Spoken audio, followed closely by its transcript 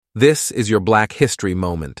This is your Black History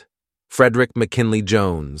moment. Fredrick McKinley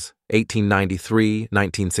Jones,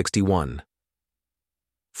 1893–1961.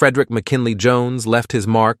 Fredrick McKinley Jones left his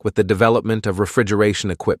mark with the development of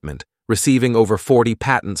refrigeration equipment, receiving over 40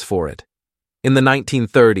 patents for it. In the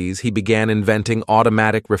 1930s, he began inventing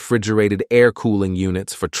automatic refrigerated air cooling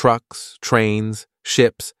units for trucks, trains,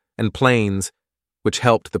 ships, and planes, which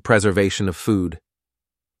helped the preservation of food.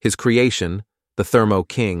 His creation, the Thermo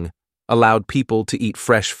King, allowed people to eat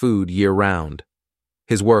fresh food year-round.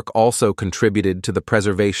 His work also contributed to the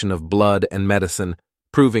preservation of blood and medicine,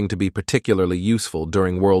 proving to be particularly useful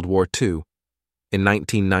during World War II. In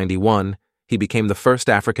 1991, he became the first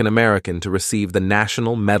African American to receive the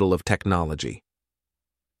National Medal of Technology.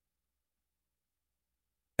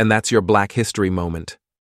 And that's your Black History moment.